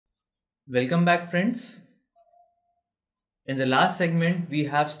Welcome back, friends. In the last segment, we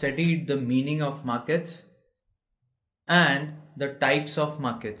have studied the meaning of markets and the types of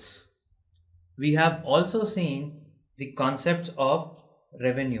markets. We have also seen the concepts of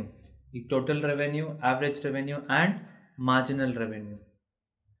revenue, the total revenue, average revenue, and marginal revenue.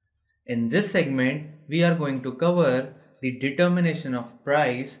 In this segment, we are going to cover the determination of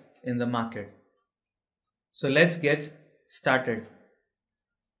price in the market. So let's get started.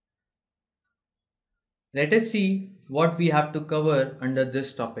 Let us see what we have to cover under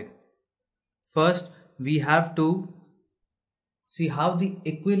this topic. First, we have to see how the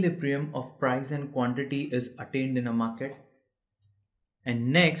equilibrium of price and quantity is attained in a market.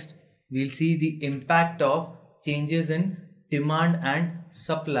 And next, we'll see the impact of changes in demand and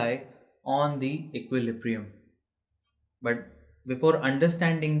supply on the equilibrium. But before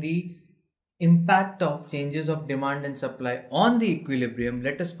understanding the impact of changes of demand and supply on the equilibrium,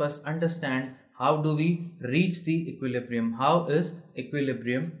 let us first understand how do we reach the equilibrium? How is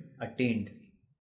equilibrium attained?